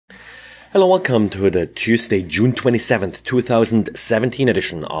Hello, welcome to the Tuesday, June 27th, 2017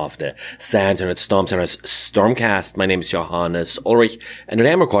 edition of the SANS Internet Storm Center's Stormcast. My name is Johannes Ulrich, and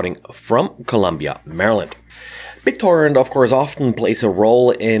today I'm recording from Columbia, Maryland. BitTorrent, of course, often plays a role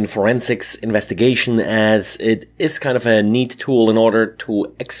in forensics investigation as it is kind of a neat tool in order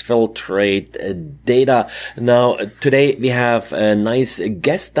to exfiltrate data. Now, today we have a nice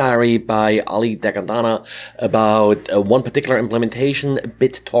guest diary by Ali Dagandana about one particular implementation,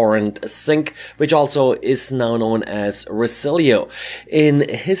 BitTorrent Sync, which also is now known as Resilio. In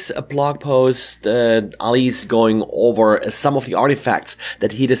his blog post, Ali's going over some of the artifacts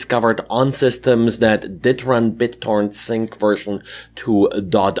that he discovered on systems that did run BitTorrent Sync version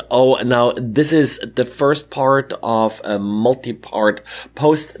 2.0. Now, this is the first part of a multi-part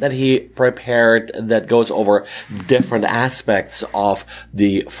post that he prepared that goes over different aspects of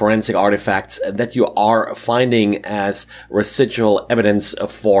the forensic artifacts that you are finding as residual evidence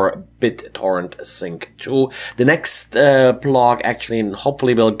for BitTorrent Sync 2. The next blog actually, and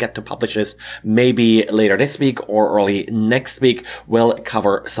hopefully we'll get to publish this maybe later this week or early next week, will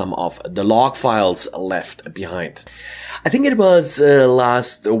cover some of the log files left behind. I think it was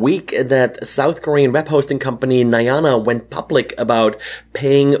last week that South Korean web hosting company Nyana went public about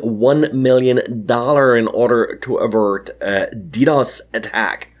paying $1 million in order to avert a DDoS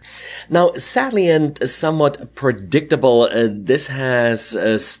attack. Now, sadly and somewhat predictable, this has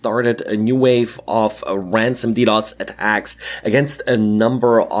started a new wave of ransom DDoS attacks against a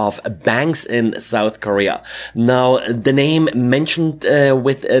number of banks in South Korea. Now, the name mentioned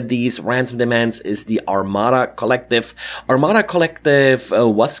with these ransom demands is the Armada Collective. Armada Collective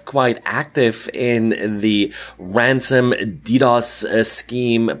was quite active in the ransom DDoS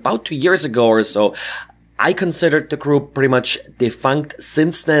scheme about 2 years ago or so. I considered the group pretty much defunct.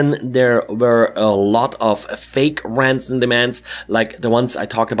 Since then, there were a lot of fake ransom demands, like the ones I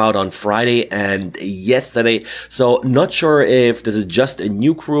talked about on Friday and yesterday. So not sure if this is just a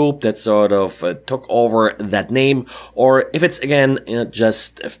new group that sort of took over that name, or if it's again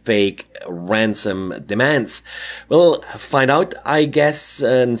just fake ransom demands. We'll find out, I guess,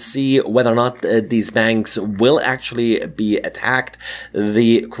 and see whether or not these banks will actually be attacked.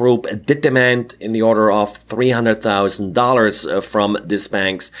 The group did demand in the order of $300,000 from these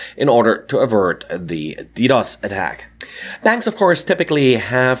banks in order to avert the DDoS attack. Banks, of course, typically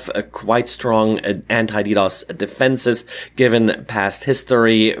have a quite strong anti-DDoS defenses, given past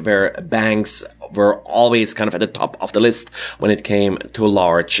history where banks were always kind of at the top of the list when it came to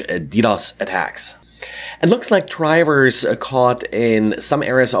large DDoS attacks. It looks like drivers caught in some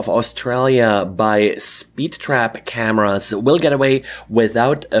areas of Australia by speed trap cameras will get away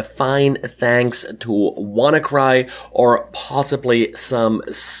without a fine thanks to WannaCrypt or possibly some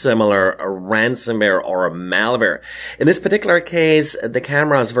similar ransomware or malware. In this particular case, the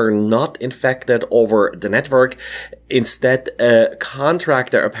cameras were not infected over the network. Instead, a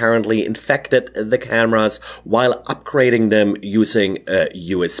contractor apparently infected the cameras while upgrading them using a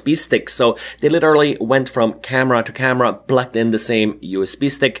USB stick. So they literally went from camera to camera, plugged in the same USB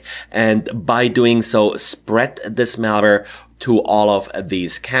stick, and by doing so spread this malware to all of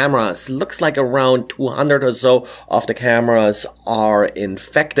these cameras. Looks like around 200 or so of the cameras are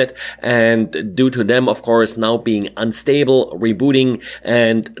infected, and due to them, of course, now being unstable, rebooting,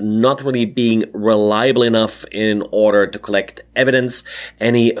 and not really being reliable enough in order to collect evidence,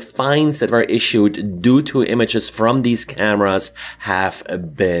 any fines that were issued due to images from these cameras have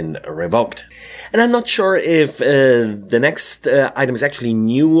been revoked. And I'm not sure if the next item is actually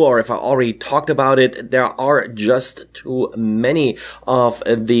new or if I already talked about it. There are just too many of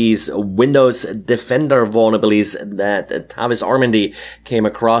these Windows Defender vulnerabilities that Tavis Armandy came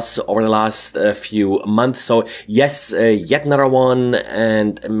across over the last few months. So yes, yet another one,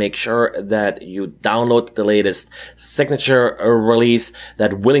 and make sure that you download the latest signature release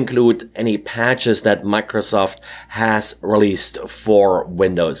that will include any patches that Microsoft has released for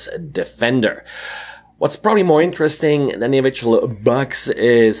Windows Defender. What's probably more interesting than the individual bugs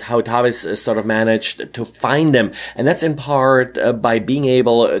is how Tavis sort of managed to find them. And that's in part by being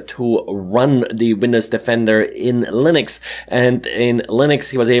able to run the Windows Defender in Linux. And in Linux,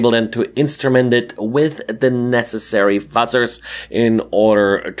 he was able then to instrument it with the necessary fuzzers in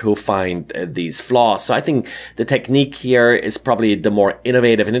order to find these flaws. So I think the technique here is probably the more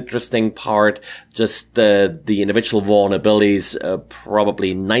innovative and interesting part. Just the individual vulnerabilities,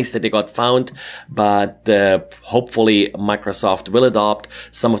 probably nice that they got found, but hopefully Microsoft will adopt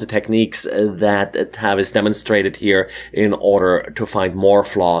some of the techniques that Tavis demonstrated here in order to find more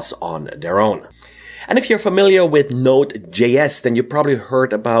flaws on their own. And if you're familiar with Node.js, then you probably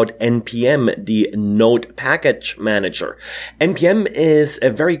heard about NPM, the Node Package Manager. NPM is a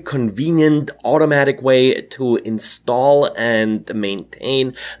very convenient, automatic way to install and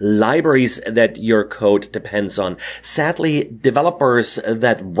maintain libraries that your code depends on. Sadly, developers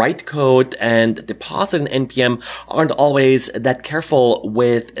that write code and deposit in NPM aren't always that careful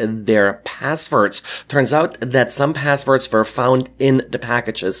with their passwords. Turns out that some passwords were found in the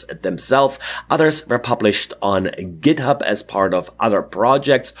packages themselves. Others were published on GitHub as part of other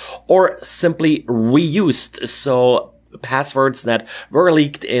projects or simply reused. So passwords that were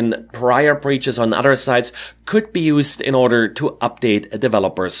leaked in prior breaches on other sites could be used in order to update a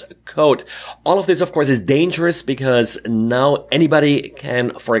developer's code. All of this, of course, is dangerous because now anybody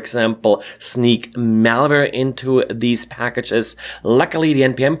can, for example, sneak malware into these packages. Luckily, the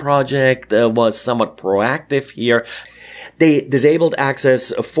NPM project was somewhat proactive here. They disabled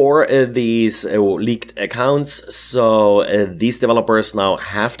access for these leaked accounts, so these developers now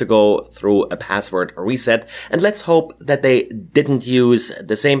have to go through a password reset. And let's hope that they didn't use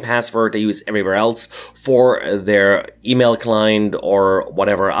the same password they use everywhere else for their email client or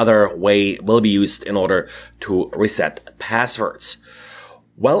whatever other way will be used in order to reset passwords.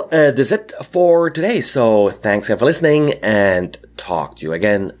 Well, that's it for today. So thanks again for listening and talk to you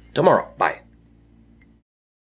again tomorrow. Bye.